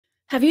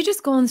Have you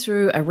just gone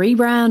through a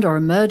rebrand or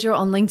a merger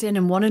on LinkedIn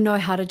and want to know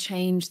how to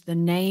change the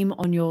name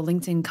on your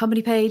LinkedIn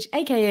company page,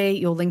 aka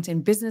your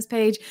LinkedIn business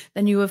page?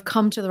 Then you have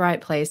come to the right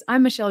place.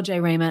 I'm Michelle J.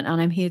 Raymond, and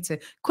I'm here to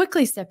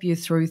quickly step you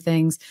through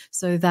things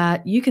so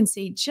that you can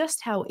see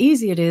just how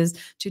easy it is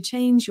to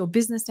change your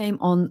business name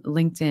on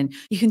LinkedIn.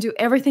 You can do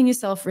everything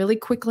yourself really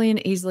quickly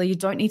and easily. You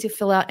don't need to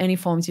fill out any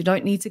forms. You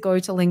don't need to go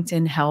to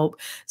LinkedIn help.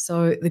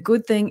 So the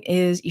good thing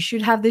is you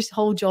should have this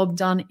whole job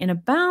done in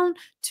about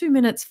 2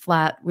 minutes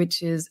flat,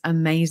 which is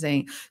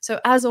amazing. So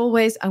as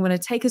always, I'm going to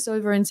take us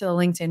over into the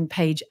LinkedIn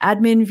page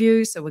admin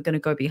view. So we're going to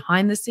go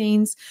behind the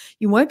scenes.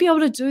 You won't be able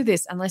to do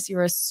this unless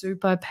you're a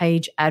super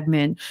page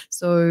admin.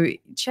 So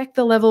check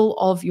the level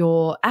of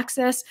your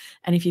access.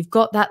 And if you've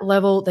got that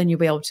level, then you'll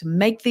be able to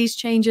make these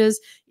changes.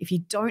 If you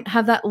don't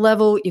have that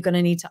level, you're going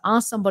to need to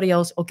ask somebody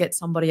else or get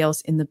somebody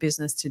else in the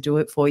business to do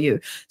it for you.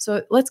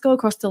 So let's go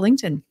across to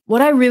LinkedIn.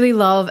 What I really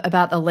love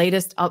about the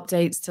latest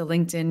updates to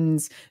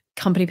LinkedIn's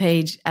company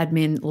page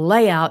admin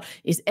layout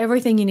is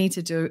everything you need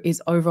to do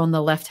is over on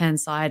the left-hand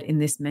side in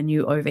this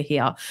menu over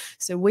here.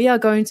 So we are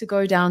going to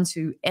go down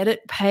to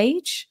edit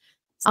page.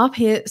 Up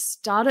here,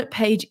 start at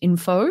page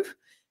info.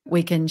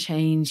 We can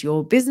change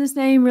your business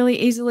name really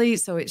easily.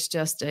 So it's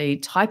just a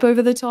type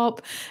over the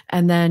top.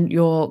 And then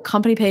your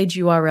company page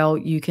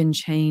URL, you can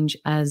change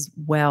as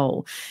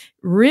well.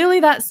 Really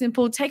that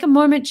simple. Take a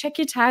moment, check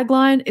your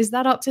tagline. Is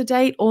that up to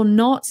date or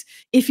not?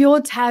 If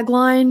your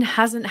tagline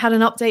hasn't had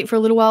an update for a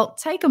little while,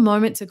 take a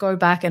moment to go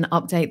back and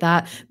update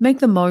that. Make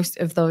the most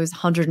of those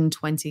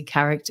 120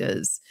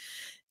 characters.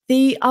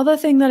 The other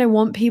thing that I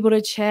want people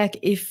to check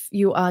if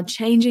you are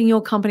changing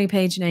your company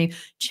page name,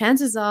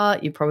 chances are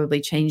you probably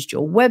changed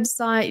your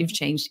website, you've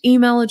changed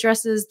email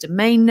addresses,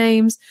 domain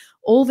names.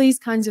 All these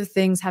kinds of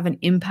things have an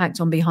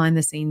impact on behind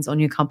the scenes on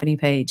your company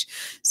page.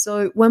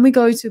 So when we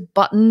go to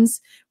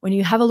buttons, when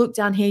you have a look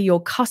down here,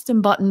 your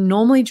custom button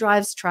normally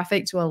drives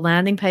traffic to a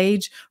landing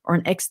page or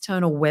an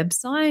external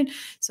website.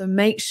 So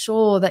make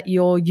sure that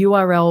your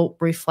URL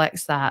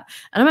reflects that.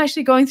 And I'm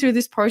actually going through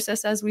this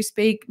process as we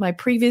speak. My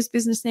previous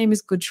business name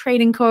is Good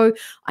Trading Co.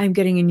 I'm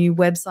getting a new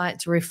website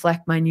to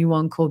reflect my new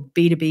one called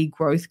B2B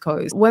Growth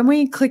Co. When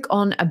we click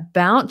on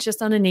About,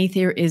 just underneath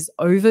here is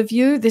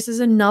Overview. This is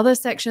another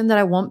section that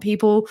I want people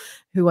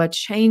who are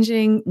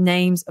changing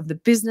names of the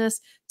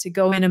business to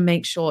go in and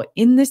make sure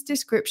in this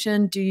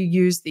description, do you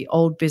use the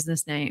old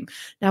business name?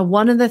 Now,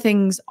 one of the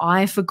things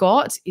I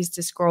forgot is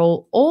to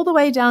scroll all the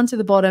way down to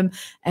the bottom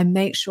and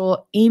make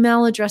sure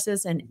email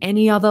addresses and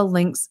any other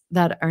links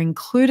that are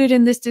included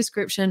in this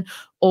description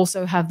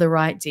also have the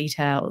right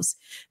details.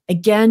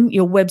 Again,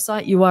 your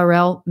website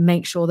URL,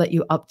 make sure that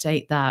you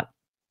update that.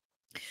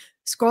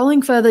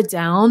 Scrolling further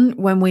down,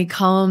 when we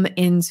come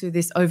into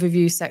this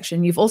overview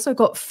section, you've also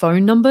got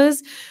phone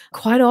numbers.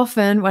 Quite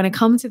often when I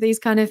come to these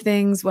kind of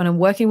things, when I'm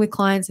working with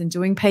clients and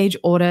doing page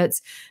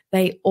audits,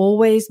 they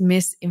always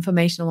miss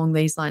information along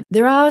these lines.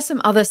 There are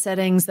some other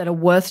settings that are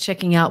worth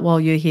checking out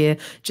while you're here,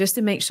 just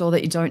to make sure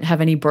that you don't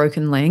have any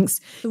broken links.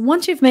 So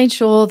once you've made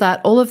sure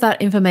that all of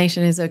that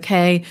information is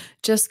okay,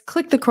 just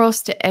click the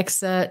cross to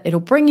exit. It'll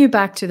bring you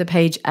back to the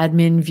page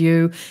admin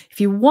view. If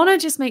you want to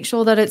just make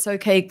sure that it's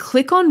okay,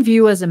 click on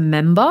view as a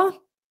member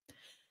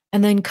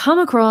and then come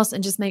across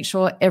and just make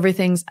sure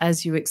everything's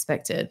as you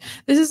expected.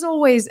 This is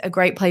always a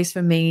great place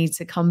for me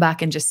to come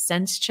back and just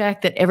sense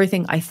check that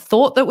everything I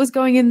thought that was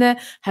going in there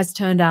has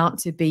turned out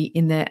to be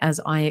in there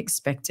as I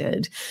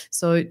expected.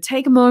 So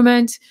take a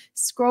moment,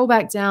 scroll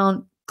back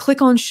down,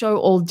 click on show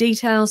all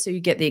details so you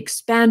get the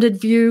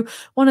expanded view.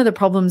 One of the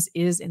problems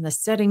is in the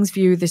settings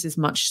view, this is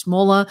much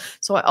smaller.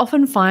 So I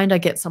often find I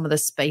get some of the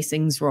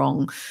spacings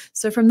wrong.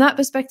 So from that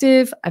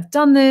perspective, I've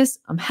done this.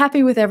 I'm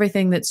happy with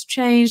everything that's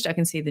changed. I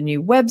can see the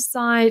new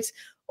website.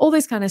 All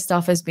this kind of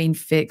stuff has been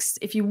fixed.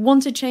 If you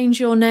want to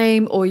change your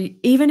name, or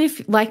even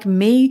if, like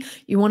me,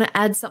 you want to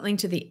add something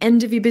to the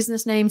end of your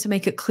business name to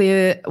make it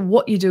clear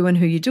what you do and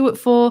who you do it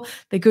for,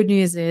 the good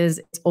news is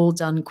it's all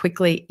done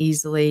quickly,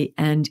 easily,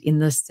 and in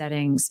the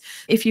settings.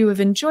 If you have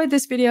enjoyed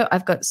this video,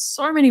 I've got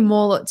so many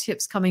more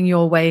tips coming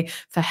your way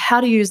for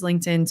how to use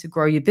LinkedIn to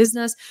grow your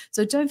business.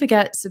 So don't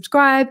forget,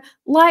 subscribe,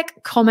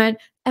 like, comment,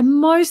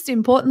 and most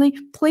importantly,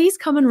 please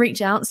come and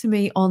reach out to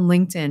me on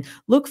LinkedIn.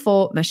 Look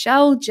for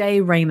Michelle J.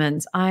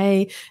 Raymond.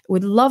 I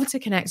would love to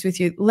connect with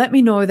you. Let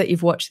me know that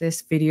you've watched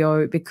this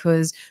video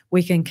because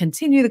we can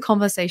continue the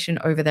conversation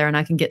over there and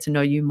I can get to know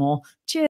you more. Cheers.